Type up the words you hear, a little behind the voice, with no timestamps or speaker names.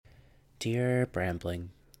Dear Brambling,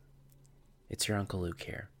 it's your Uncle Luke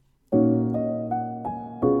here.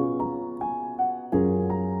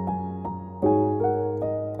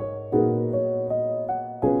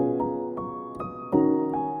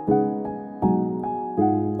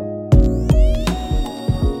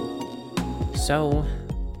 So,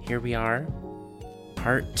 here we are,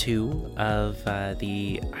 part 2 of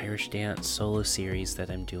the Irish Dance solo series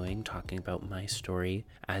that I'm doing, talking about my story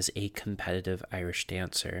as a competitive Irish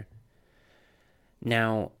dancer.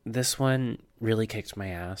 Now, this one really kicked my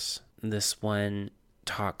ass. This one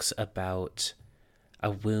talks about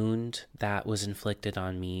a wound that was inflicted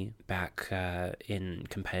on me back in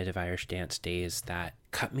competitive Irish dance days that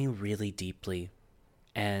cut me really deeply.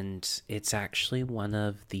 And it's actually one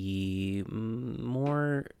of the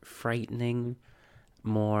more frightening,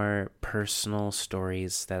 more personal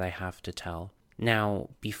stories that I have to tell. Now,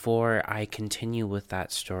 before I continue with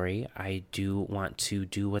that story, I do want to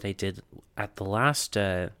do what I did at the last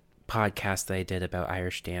podcast that I did about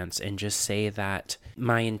Irish dance and just say that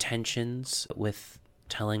my intentions with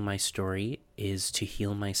telling my story is to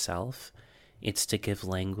heal myself. It's to give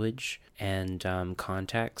language and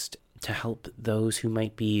context to help those who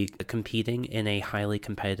might be competing in a highly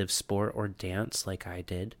competitive sport or dance like I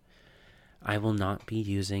did. I will not be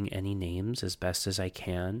using any names as best as I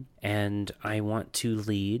can, and I want to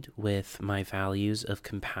lead with my values of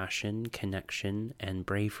compassion, connection, and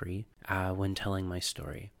bravery when telling my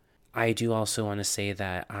story. I do also want to say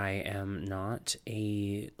that I am not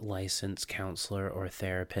a licensed counselor or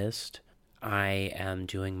therapist. I am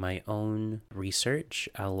doing my own research,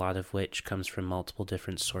 a lot of which comes from multiple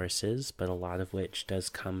different sources, but a lot of which does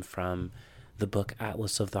come from the book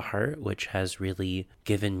Atlas of the Heart, which has really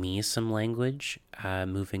given me some language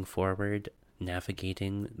moving forward,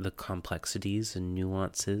 navigating the complexities and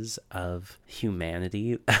nuances of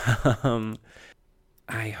humanity.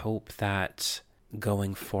 I hope that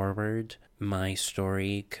going forward, my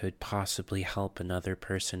story could possibly help another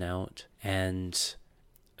person out and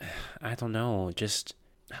I don't know, just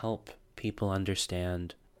help people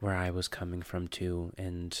understand where I was coming from too.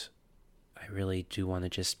 And I really do want to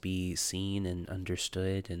just be seen and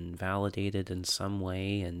understood and validated in some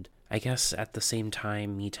way. And I guess at the same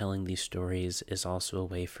time, me telling these stories is also a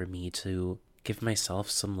way for me to give myself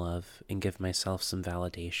some love and give myself some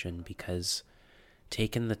validation, because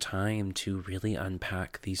taking the time to really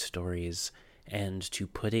unpack these stories and to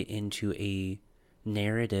put it into a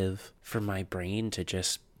narrative for my brain to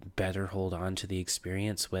just better hold on to the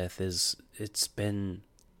experience with it's been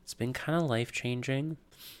kind of life-changing.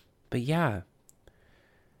 But yeah,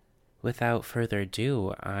 without further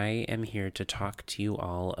ado, I am here to talk to you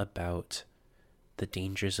all about the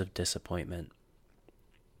dangers of disappointment.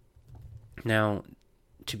 Now,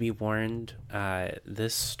 to be warned,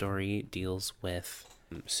 this story deals with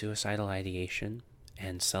suicidal ideation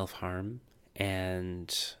and self-harm,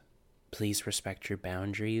 and please respect your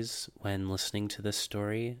boundaries when listening to this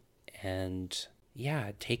story, and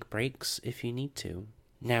yeah, take breaks if you need to.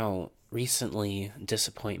 Now, recently,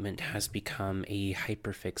 disappointment has become a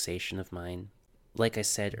hyperfixation of mine. Like I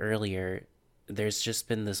said earlier, there's just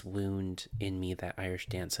been this wound in me that Irish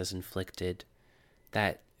dance has inflicted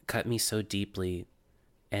that cut me so deeply,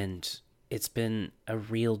 and it's been a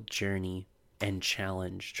real journey and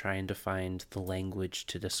challenge trying to find the language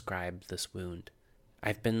to describe this wound.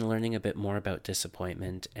 I've been learning a bit more about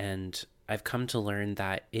disappointment, and I've come to learn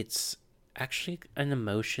that it's actually an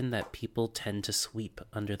emotion that people tend to sweep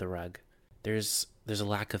under the rug. There's a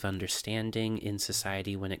lack of understanding in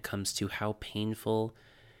society when it comes to how painful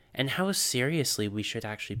and how seriously we should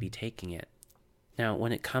actually be taking it. Now,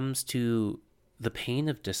 when it comes to the pain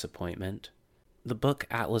of disappointment, the book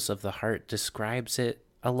Atlas of the Heart describes it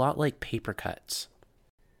a lot like paper cuts.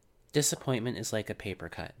 Disappointment is like a paper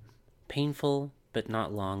cut. Painful, but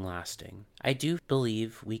not long-lasting. I do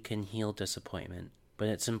believe we can heal disappointment, but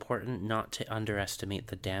it's important not to underestimate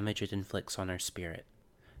the damage it inflicts on our spirit.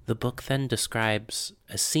 The book then describes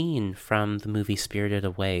a scene from the movie Spirited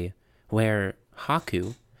Away, where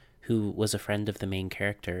Haku, who was a friend of the main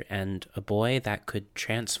character and a boy that could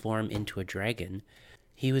transform into a dragon,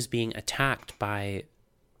 he was being attacked by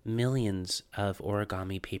millions of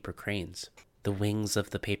origami paper cranes. The wings of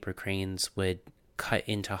the paper cranes would cut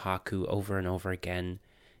into Haku over and over again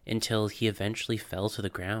until he eventually fell to the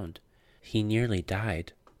ground. He nearly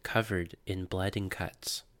died, covered in blood and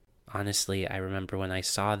cuts. Honestly, I remember when I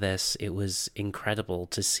saw this, it was incredible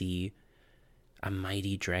to see a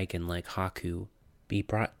mighty dragon like Haku be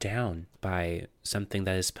brought down by something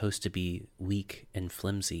that is supposed to be weak and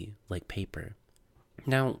flimsy like paper.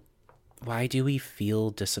 Now, why do we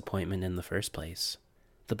feel disappointment in the first place?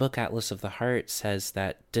 The book Atlas of the Heart says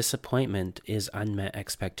that disappointment is unmet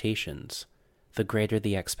expectations. The greater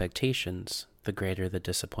the expectations, the greater the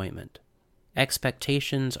disappointment.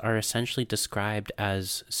 Expectations are essentially described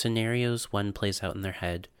as scenarios one plays out in their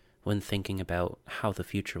head when thinking about how the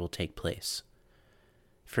future will take place.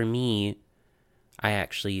 For me, I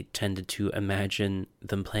actually tended to imagine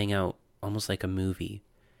them playing out almost like a movie,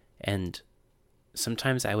 and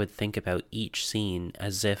sometimes I would think about each scene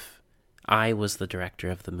as if I was the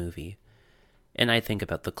director of the movie. And I think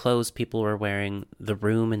about the clothes people were wearing, the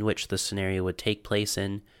room in which the scenario would take place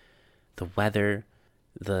in, the weather,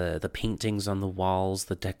 the paintings on the walls,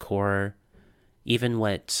 the decor, even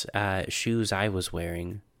what shoes I was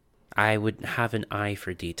wearing. I would have an eye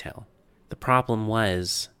for detail. The problem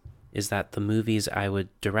is that the movies I would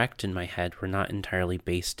direct in my head were not entirely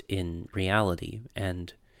based in reality,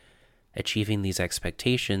 and achieving these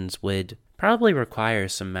expectations would probably require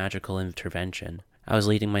some magical intervention. I was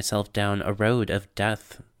leading myself down a road of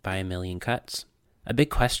death by a million cuts. A big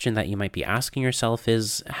question that you might be asking yourself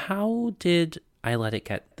is, how did I let it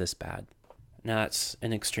get this bad? Now, that's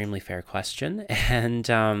an extremely fair question, and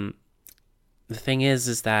the thing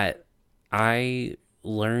is that I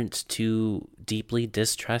learned to deeply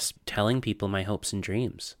distrust telling people my hopes and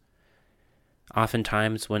dreams.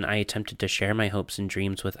 Oftentimes, when I attempted to share my hopes and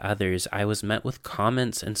dreams with others, I was met with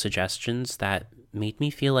comments and suggestions that made me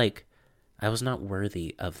feel like I was not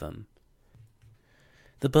worthy of them.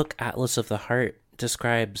 The book Atlas of the Heart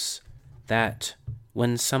describes that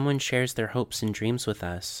when someone shares their hopes and dreams with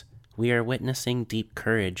us, we are witnessing deep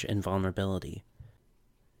courage and vulnerability.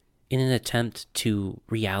 In an attempt to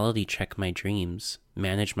reality check my dreams,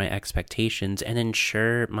 manage my expectations, and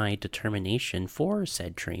ensure my determination for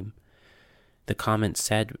said dream, the comments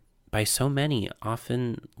said by so many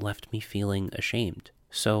often left me feeling ashamed.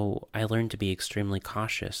 So I learned to be extremely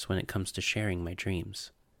cautious when it comes to sharing my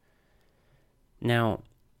dreams. Now,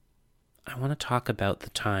 I want to talk about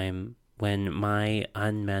the time when my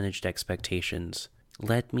unmanaged expectations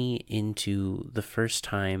led me into the first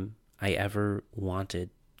time I ever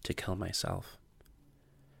wanted to kill myself.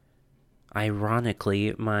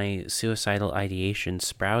 Ironically, my suicidal ideation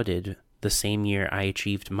sprouted the same year I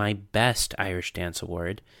achieved my best Irish dance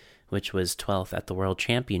award, which was 12th at the World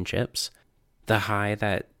Championships. The high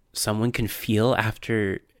that someone can feel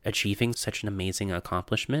after achieving such an amazing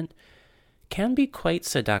accomplishment can be quite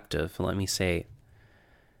seductive, let me say.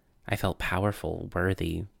 I felt powerful,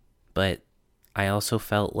 worthy, but I also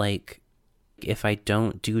felt like if I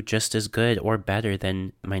don't do just as good or better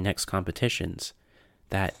than my next competitions,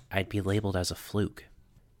 that I'd be labeled as a fluke.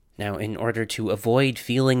 Now, in order to avoid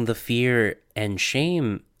feeling the fear and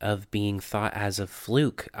shame of being thought as a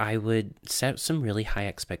fluke, I would set some really high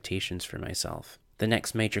expectations for myself. The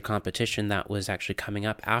next major competition that was actually coming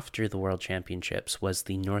up after the World Championships was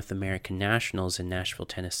the North American Nationals in Nashville,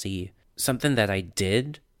 Tennessee. Something that I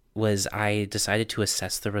did was I decided to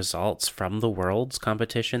assess the results from the Worlds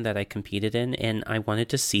competition that I competed in, and I wanted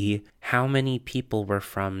to see how many people were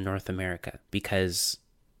from North America, because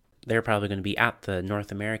they're probably going to be at the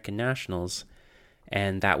North American Nationals,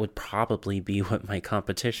 and that would probably be what my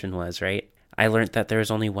competition was, right? I learned that there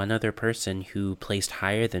was only one other person who placed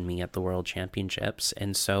higher than me at the World Championships,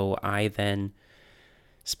 and so I then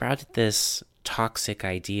sprouted this toxic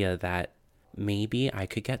idea that maybe I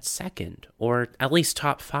could get second, or at least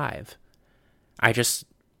top 5. I just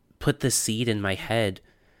put the seed in my head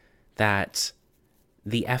that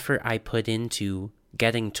the effort I put into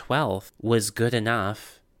getting 12th was good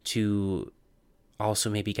enough to also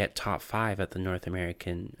maybe get top 5 at the North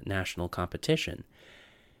American National Competition.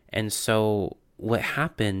 And so what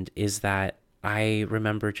happened is that I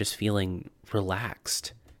remember just feeling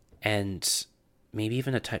relaxed and maybe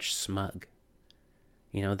even a touch smug.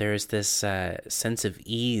 You know, there's this sense of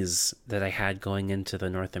ease that I had going into the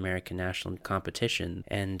North American National Competition.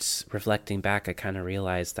 And reflecting back, I kind of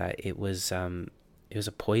realized that it was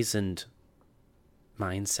a poisoned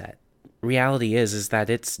mindset. Reality is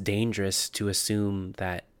that it's dangerous to assume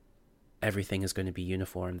that everything is going to be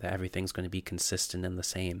uniform, that everything's going to be consistent and the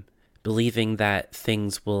same. Believing that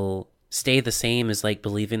things will stay the same is like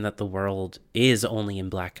believing that the world is only in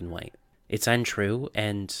black and white. It's untrue,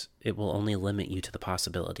 and it will only limit you to the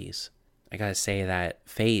possibilities. I gotta say that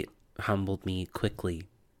fate humbled me quickly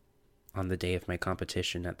on the day of my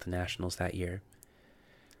competition at the Nationals that year.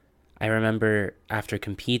 I remember after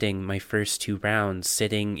competing my first 2 rounds,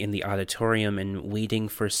 sitting in the auditorium and waiting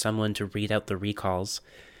for someone to read out the recalls.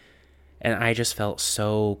 And I just felt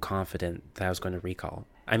so confident that I was going to recall.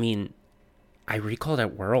 I mean, I recalled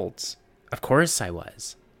at Worlds. Of course I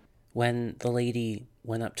was. When the lady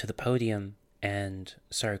went up to the podium and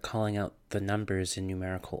started calling out the numbers in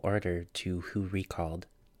numerical order to who recalled.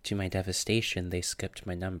 To my devastation, they skipped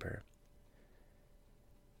my number.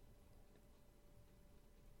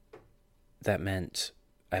 That meant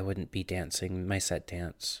I wouldn't be dancing my set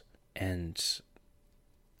dance, and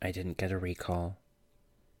I didn't get a recall,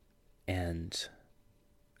 and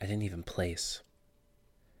I didn't even place.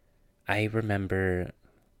 I remember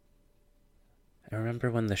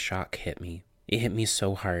when the shock hit me. It hit me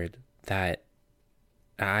so hard that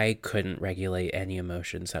I couldn't regulate any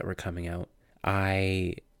emotions that were coming out.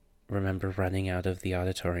 I remember running out of the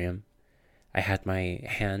auditorium. I had my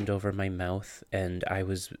hand over my mouth and I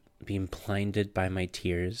was being blinded by my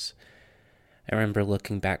tears. I remember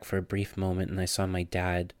looking back for a brief moment and I saw my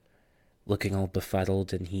dad looking all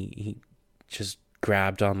befuddled, and he just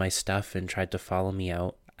grabbed all my stuff and tried to follow me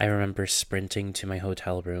out. I remember sprinting to my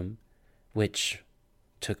hotel room, which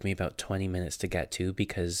took me about 20 minutes to get to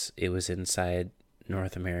because it was inside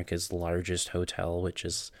North America's largest hotel, which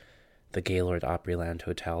is the Gaylord Opryland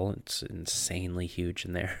Hotel. It's insanely huge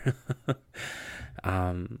in there.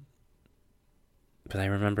 But I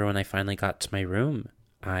remember when I finally got to my room,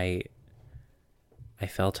 I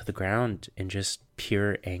fell to the ground in just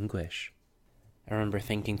pure anguish. I remember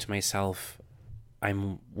thinking to myself,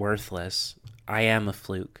 I'm worthless. I am a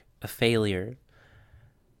fluke, a failure.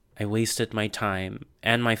 I wasted my time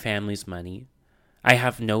and my family's money. I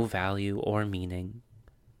have no value or meaning.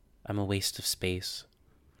 I'm a waste of space.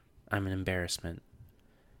 I'm an embarrassment.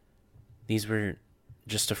 These were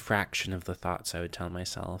just a fraction of the thoughts I would tell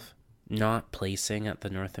myself. Not placing at the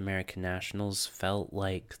North American Nationals felt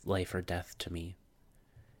like life or death to me.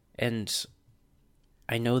 And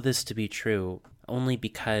I know this to be true only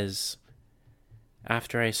because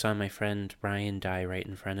after I saw my friend Ryan die right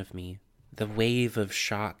in front of me, the wave of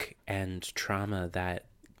shock and trauma that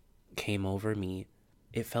came over me,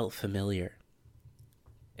 it felt familiar.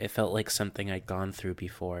 It felt like something I'd gone through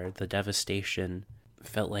before. The devastation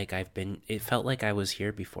felt like it felt like I was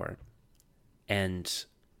here before. And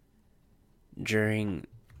during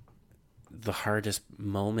the hardest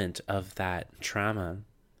moment of that trauma,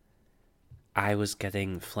 I was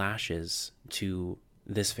getting flashes to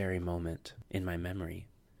this very moment in my memory.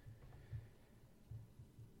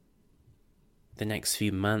 The next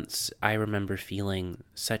few months, I remember feeling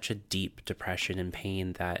such a deep depression and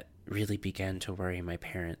pain that really began to worry my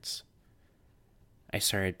parents. I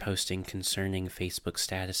started posting concerning Facebook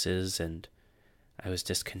statuses, and I was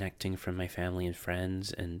disconnecting from my family and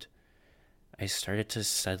friends, and I started to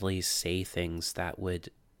subtly say things that would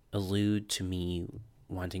allude to me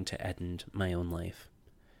wanting to end my own life.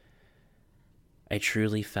 I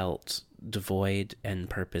truly felt devoid and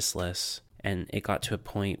purposeless, and it got to a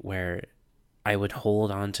point where I would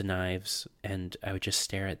hold on to knives and I would just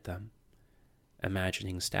stare at them,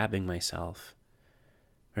 imagining stabbing myself.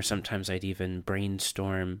 Or sometimes I'd even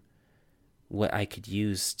brainstorm what I could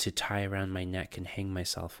use to tie around my neck and hang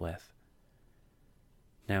myself with.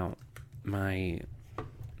 Now, my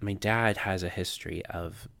dad has a history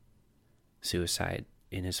of suicide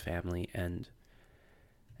in his family, and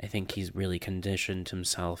I think he's really conditioned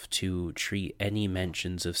himself to treat any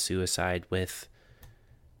mentions of suicide with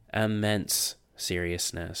immense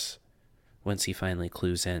seriousness once he finally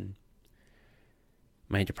clues in.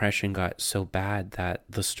 My depression got so bad that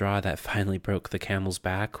the straw that finally broke the camel's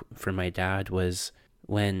back for my dad was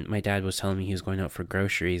when my dad was telling me he was going out for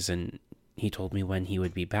groceries, and he told me when he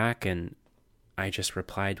would be back, and I just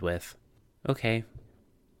replied with, "Okay,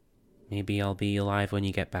 maybe I'll be alive when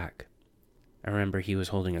you get back." I remember he was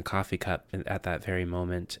holding a coffee cup at that very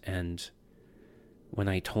moment, and when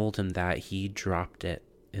I told him that, he dropped it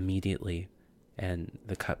immediately, and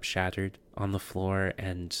the cup shattered on the floor,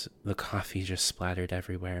 and the coffee just splattered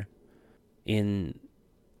everywhere. In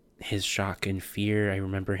his shock and fear, I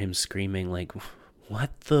remember him screaming like,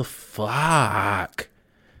 "What the fuck?"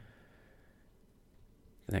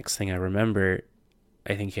 The next thing I remember,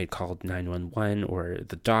 I think he had called 911 or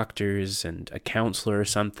the doctors and a counselor or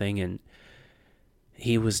something, and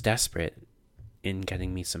he was desperate in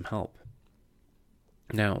getting me some help.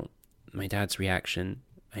 Now, my dad's reaction,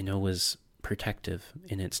 I know, was protective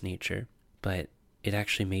in its nature, but it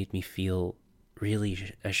actually made me feel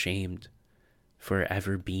really ashamed for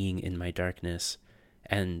ever being in my darkness,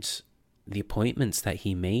 and the appointments that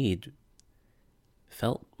he made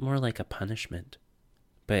felt more like a punishment.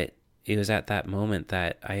 But it was at that moment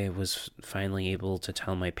that I was finally able to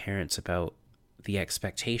tell my parents about the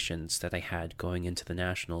expectations that I had going into the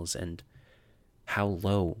Nationals and how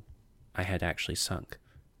low I had actually sunk.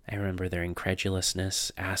 I remember their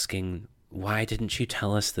incredulousness, asking, "Why didn't you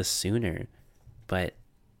tell us this sooner?" But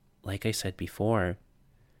like I said before,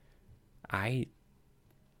 I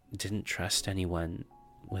didn't trust anyone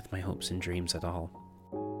with my hopes and dreams at all.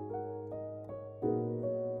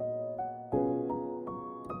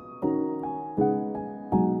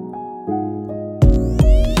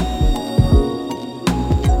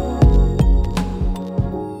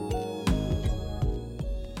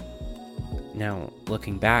 Now,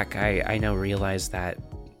 looking back, I now realize that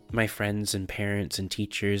my friends and parents and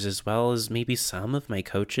teachers, as well as maybe some of my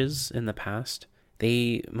coaches in the past,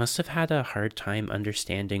 they must have had a hard time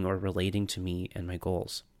understanding or relating to me and my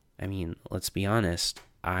goals. I mean, let's be honest,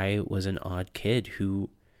 I was an odd kid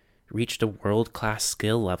who reached a world-class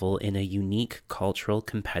skill level in a unique cultural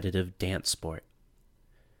competitive dance sport.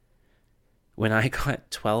 When I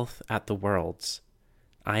got 12th at the Worlds,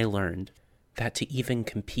 I learned that to even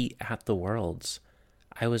compete at the Worlds,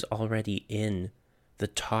 I was already in the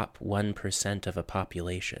top 1% of a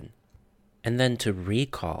population. And then to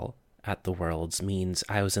recall at the Worlds means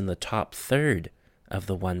I was in the top third of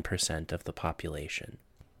the 1% of the population.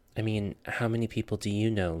 I mean, how many people do you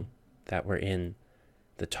know that were in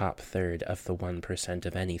the top third of the 1%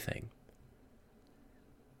 of anything?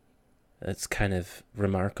 That's kind of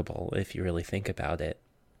remarkable if you really think about it.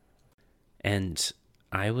 And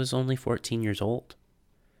I was only 14 years old.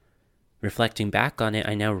 Reflecting back on it,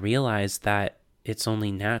 I now realize that it's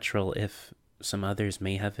only natural if some others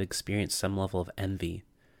may have experienced some level of envy,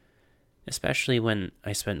 especially when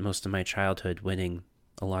I spent most of my childhood winning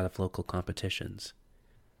a lot of local competitions.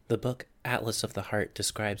 The book Atlas of the Heart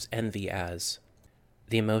describes envy as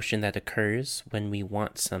the emotion that occurs when we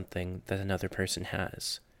want something that another person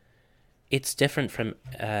has. It's different from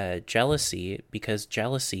jealousy, because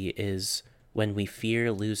jealousy is when we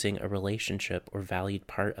fear losing a relationship or valued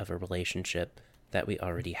part of a relationship that we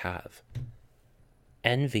already have.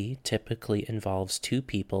 Envy typically involves two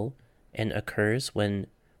people and occurs when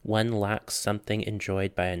one lacks something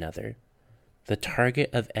enjoyed by another. The target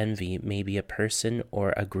of envy may be a person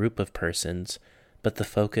or a group of persons, but the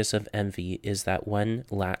focus of envy is that one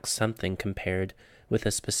lacks something compared with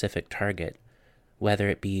a specific target, whether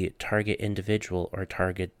it be target individual or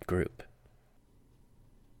target group.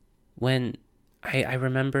 When I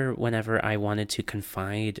remember whenever I wanted to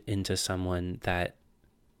confide into someone that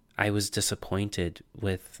I was disappointed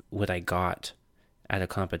with what I got at a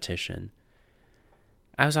competition,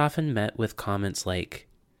 I was often met with comments like,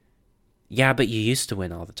 "Yeah, but you used to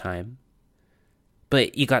win all the time.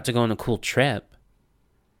 But you got to go on a cool trip.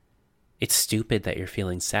 It's stupid that you're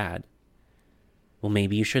feeling sad. Well,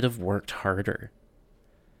 maybe you should have worked harder.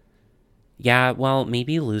 Yeah, well,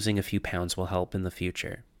 maybe losing a few pounds will help in the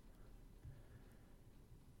future."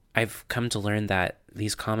 I've come to learn that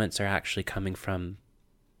these comments are actually coming from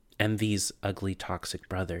envy's ugly, toxic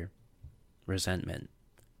brother, resentment.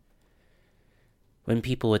 When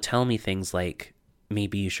people would tell me things like,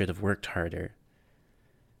 "Maybe you should have worked harder,"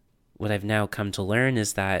 what I've now come to learn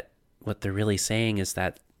is that what they're really saying is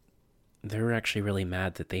that they're actually really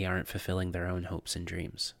mad that they aren't fulfilling their own hopes and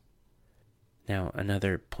dreams. Now,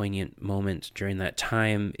 another poignant moment during that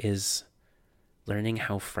time is learning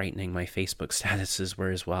how frightening my Facebook statuses were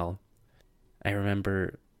as well. I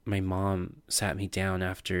remember my mom sat me down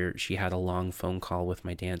after she had a long phone call with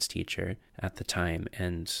my dance teacher at the time,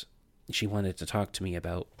 and she wanted to talk to me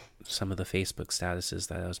about some of the Facebook statuses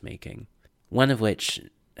that I was making. One of which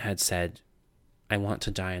had said, "I want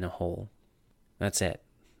to die in a hole." That's it.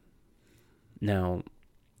 Now,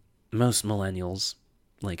 most millennials,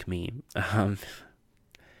 like me,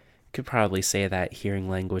 could probably say that hearing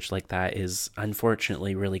language like that is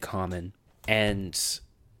unfortunately really common, and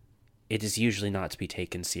it is usually not to be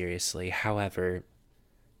taken seriously. However,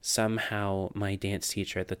 somehow my dance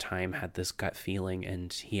teacher at the time had this gut feeling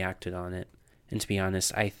and he acted on it. And to be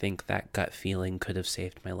honest, I think that gut feeling could have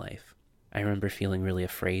saved my life. I remember feeling really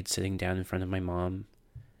afraid sitting down in front of my mom.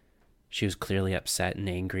 She was clearly upset and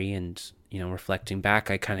angry, and, reflecting back,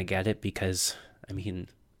 I kind of get it because,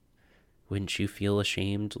 wouldn't you feel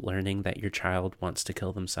ashamed learning that your child wants to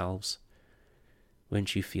kill themselves?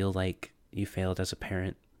 Wouldn't you feel like you failed as a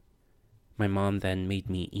parent? My mom then made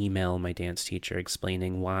me email my dance teacher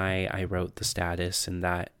explaining why I wrote the status and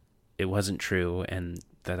that it wasn't true and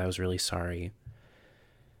that I was really sorry.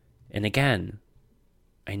 And again,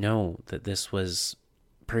 I know that this was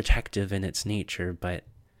protective in its nature, but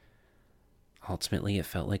ultimately it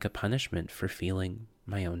felt like a punishment for feeling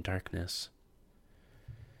my own darkness.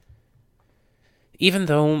 Even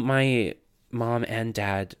though my mom and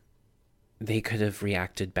dad, they could have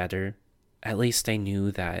reacted better, at least I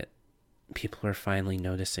knew that people were finally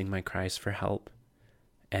noticing my cries for help,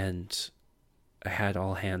 and I had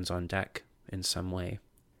all hands on deck in some way.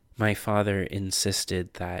 My father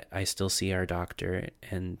insisted that I still see our doctor,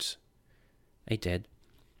 and I did.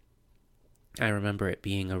 I remember it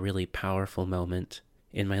being a really powerful moment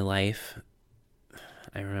in my life.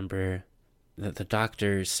 I remember that the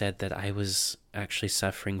doctor said that I was actually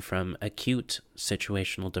suffering from acute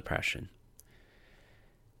situational depression.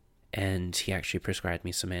 And he actually prescribed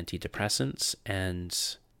me some antidepressants and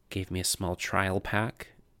gave me a small trial pack.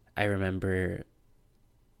 I remember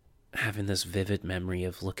having this vivid memory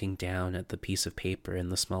of looking down at the piece of paper in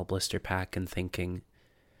the small blister pack and thinking,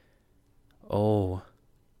 oh,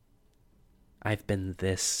 I've been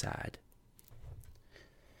this sad.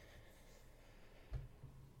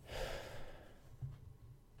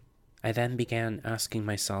 I then began asking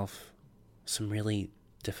myself some really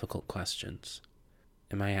difficult questions.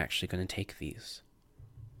 Am I actually going to take these?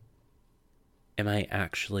 Am I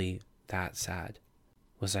actually that sad?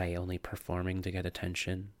 Was I only performing to get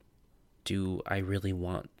attention? Do I really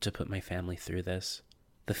want to put my family through this?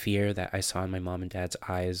 The fear that I saw in my mom and dad's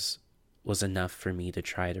eyes was enough for me to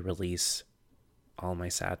try to release all my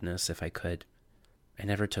sadness if I could. I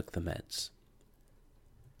never took the meds.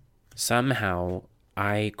 Somehow,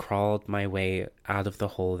 I crawled my way out of the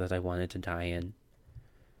hole that I wanted to die in.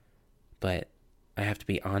 But I have to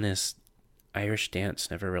be honest, Irish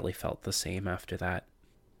dance never really felt the same after that.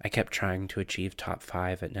 I kept trying to achieve top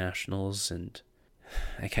 5 at nationals, and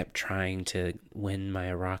I kept trying to win my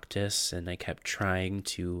Oireachtas, and I kept trying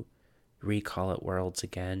to recall at Worlds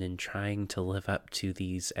again and trying to live up to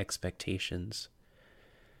these expectations.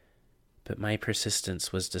 But my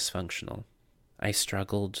persistence was dysfunctional. I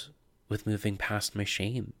struggled with moving past my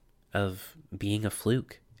shame of being a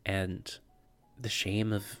fluke and the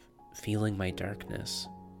shame of feeling my darkness.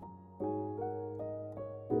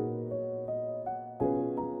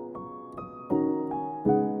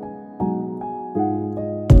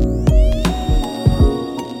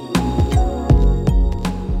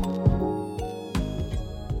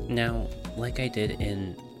 Now, like I did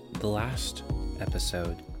in the last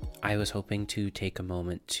episode, I was hoping to take a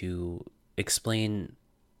moment to explain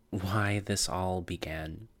why this all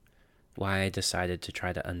began, why I decided to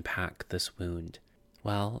try to unpack this wound.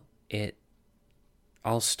 Well, it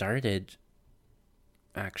all started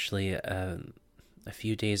actually a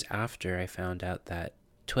few days after I found out that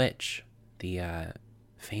Twitch, the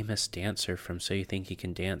famous dancer from So You Think You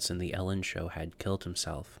Can Dance in The Ellen Show, had killed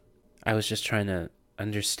himself. I was just trying to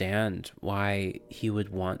understand why he would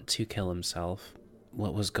want to kill himself,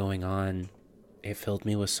 what was going on. It filled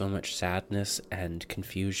me with so much sadness and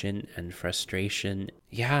confusion and frustration.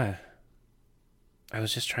 Yeah, I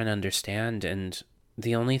was just trying to understand, and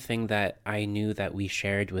the only thing that I knew that we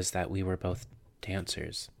shared was that we were both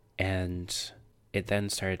dancers. And it then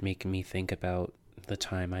started making me think about the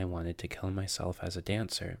time I wanted to kill myself as a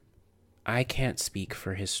dancer. I can't speak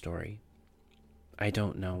for his story. I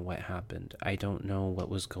don't know what happened. I don't know what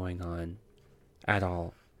was going on at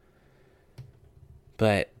all.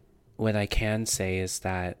 But what I can say is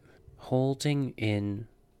that holding in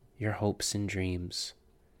your hopes and dreams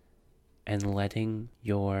and letting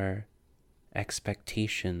your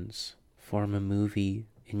expectations form a movie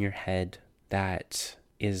in your head that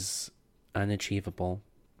is unachievable,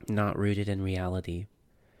 not rooted in reality,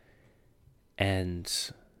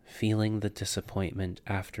 and feeling the disappointment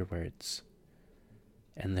afterwards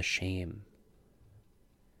and the shame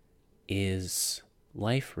is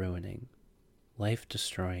life-ruining,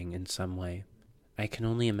 life-destroying in some way. I can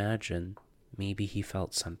only imagine maybe he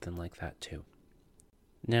felt something like that too.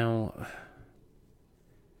 Now,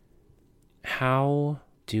 how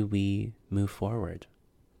do we move forward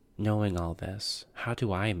knowing all this? How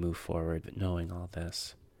do I move forward knowing all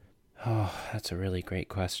this? Oh, that's a really great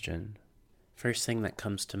question. First thing that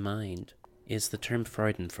comes to mind is the term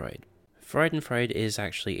Freudenfreud. Freudenfreud is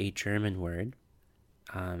actually a German word,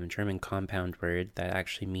 German compound word that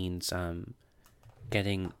actually means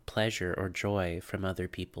getting pleasure or joy from other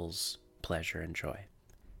people's pleasure and joy.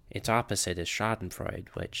 Its opposite is Schadenfreude,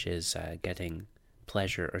 which is getting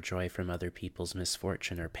pleasure or joy from other people's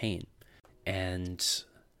misfortune or pain. And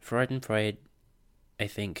Freudenfreud, I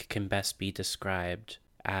think, can best be described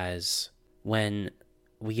as when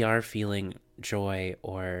we are feeling joy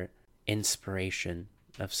or inspiration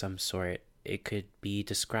of some sort. It could be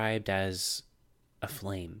described as a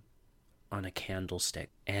flame on a candlestick.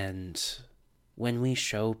 And when we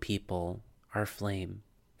show people our flame,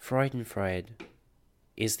 Freudenfreud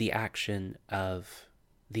is the action of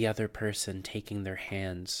the other person taking their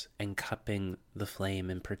hands and cupping the flame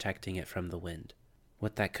and protecting it from the wind.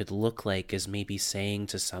 What that could look like is maybe saying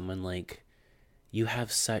to someone like, you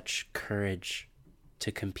have such courage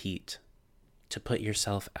to compete, to put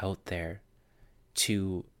yourself out there,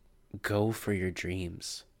 to go for your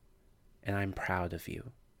dreams, and I'm proud of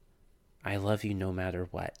you. I love you no matter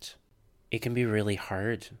what. It can be really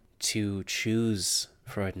hard to choose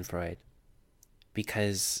Freudenfreud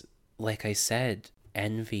because, like I said,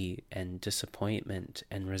 envy and disappointment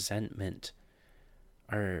and resentment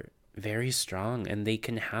are very strong, and they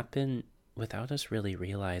can happen without us really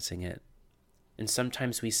realizing it. And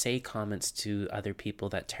sometimes we say comments to other people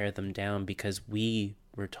that tear them down because we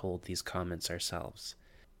were told these comments ourselves.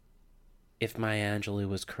 If Maya Angelou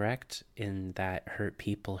was correct in that hurt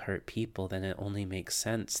people, then it only makes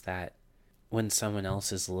sense that when someone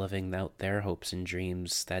else is living out their hopes and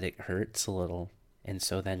dreams, that it hurts a little. And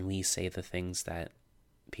so then we say the things that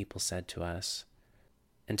people said to us.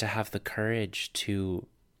 And to have the courage to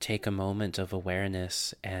take a moment of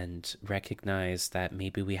awareness and recognize that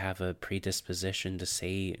maybe we have a predisposition to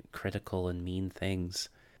say critical and mean things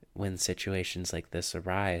when situations like this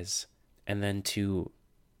arise, and then to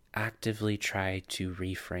actively try to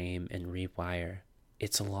reframe and rewire.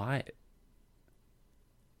 It's a lot.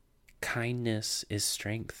 Kindness is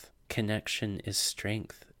strength. Connection is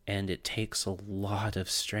strength. And it takes a lot of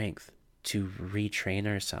strength to retrain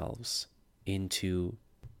ourselves into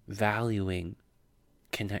valuing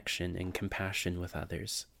connection and compassion with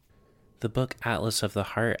others. The book Atlas of the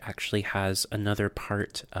Heart actually has another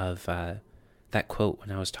part of that quote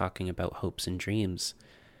when I was talking about hopes and dreams.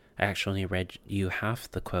 I actually read you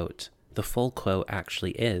half the quote. The full quote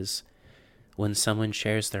actually is, "When someone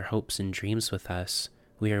shares their hopes and dreams with us,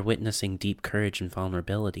 we are witnessing deep courage and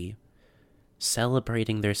vulnerability.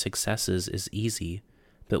 Celebrating their successes is easy,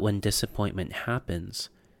 but when disappointment happens,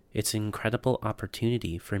 it's an incredible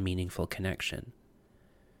opportunity for meaningful connection."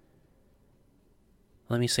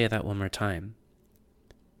 Let me say that one more time.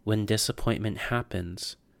 When disappointment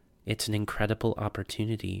happens, it's an incredible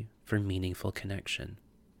opportunity for meaningful connection.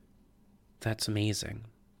 That's amazing.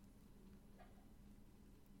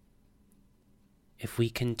 If we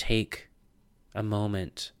can take a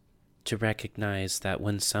moment to recognize that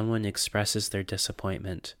when someone expresses their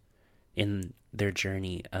disappointment in their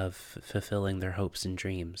journey of fulfilling their hopes and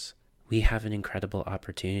dreams, we have an incredible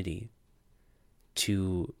opportunity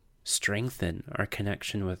to strengthen our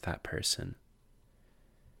connection with that person.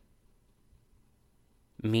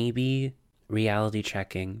 Maybe reality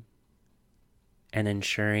checking and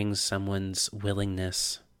ensuring someone's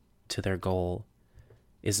willingness to their goal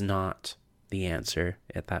is not the answer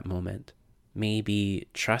at that moment. Maybe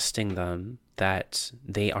trusting them that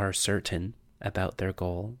they are certain about their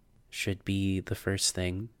goal should be the first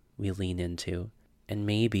thing we lean into. And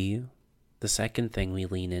maybe the second thing we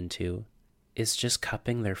lean into is just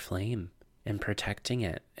cupping their flame and protecting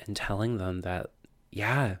it and telling them that,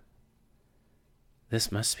 yeah,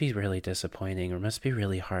 this must be really disappointing or must be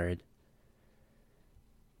really hard.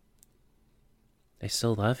 I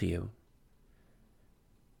still love you.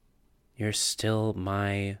 You're still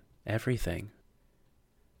my everything.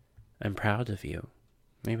 I'm proud of you.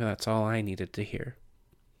 Maybe that's all I needed to hear.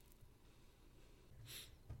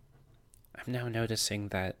 I'm now noticing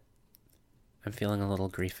that I'm feeling a little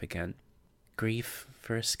grief again. Grief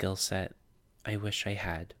for a skill set I wish I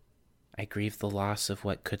had. I grieve the loss of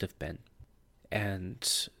what could have been.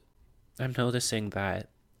 And I'm noticing that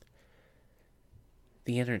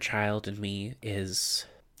the inner child in me is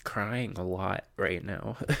crying a lot right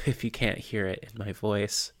now, if you can't hear it in my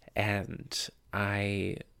voice. And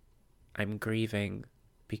I'm grieving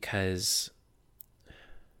because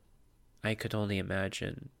I could only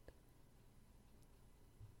imagine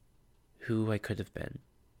who I could have been.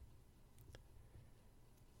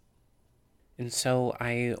 And so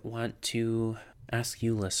I want to ask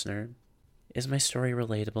you, listener, is my story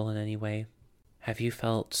relatable in any way? Have you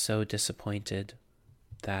felt so disappointed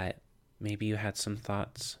that maybe you had some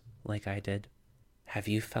thoughts like I did? Have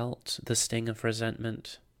you felt the sting of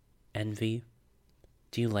resentment, envy?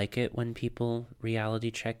 Do you like it when people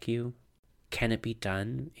reality check you? Can it be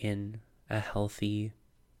done in a healthy,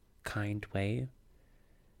 kind way?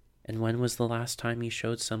 And when was the last time you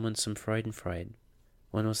showed someone some Freudenfreud?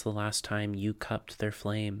 When was the last time you cupped their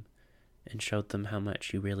flame and showed them how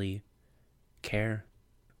much you really care?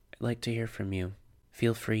 I'd like to hear from you.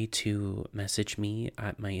 Feel free to message me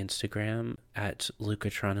at my Instagram at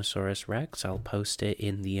Lucatronosaurus Rex. I'll post it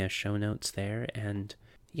in the show notes there. And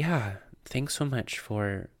yeah, thanks so much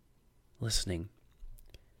for listening.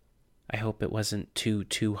 I hope it wasn't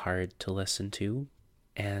too hard to listen to.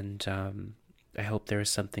 And I hope there is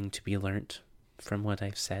something to be learnt from what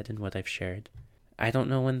I've said and what I've shared. I don't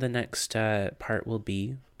know when the next part will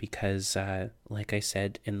be because, like I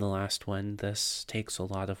said in the last one, this takes a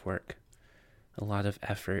lot of work, a lot of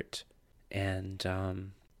effort. And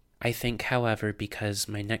I think, however, because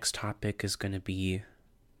my next topic is going to be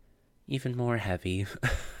even more heavy,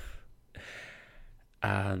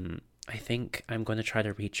 I think I'm going to try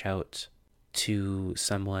to reach out to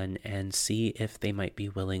someone and see if they might be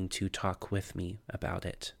willing to talk with me about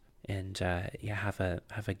it, and have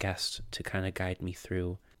a guest to kind of guide me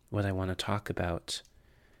through what I want to talk about,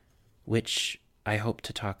 which I hope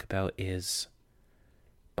to talk about is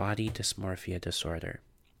body dysmorphia disorder.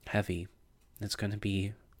 Heavy. It's going to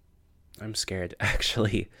be, I'm scared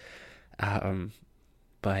actually,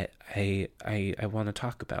 but I want to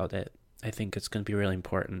talk about it. I think it's going to be really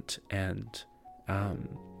important, and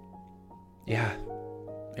yeah.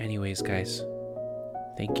 Anyways, guys,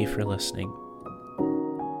 thank you for listening.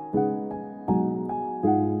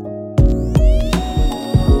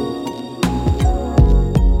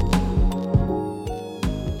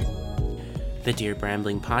 The Dear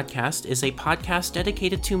Brambling Podcast is a podcast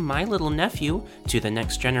dedicated to my little nephew, to the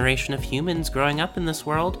next generation of humans growing up in this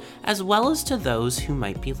world, as well as to those who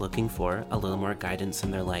might be looking for a little more guidance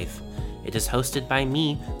in their life. It is hosted by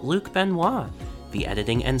me, Luke Benoit. The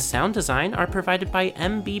editing and sound design are provided by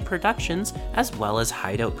MB Productions as well as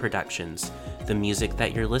Hideout Productions. The music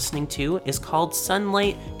that you're listening to is called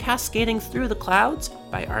Sunlight Cascading Through the Clouds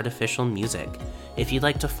by Artificial Music. If you'd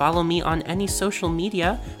like to follow me on any social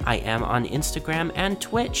media, I am on Instagram and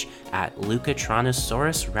Twitch at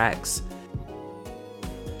Lucatronosaurus Rex.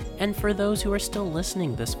 And for those who are still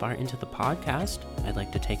listening this far into the podcast, I'd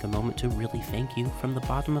like to take a moment to really thank you from the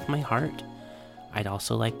bottom of my heart. I'd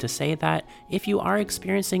also like to say that if you are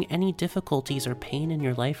experiencing any difficulties or pain in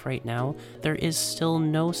your life right now, there is still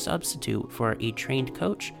no substitute for a trained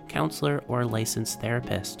coach, counselor, or licensed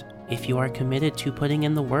therapist. If you are committed to putting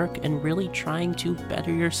in the work and really trying to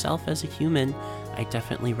better yourself as a human, I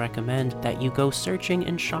definitely recommend that you go searching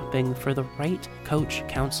and shopping for the right coach,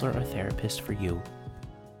 counselor, or therapist for you.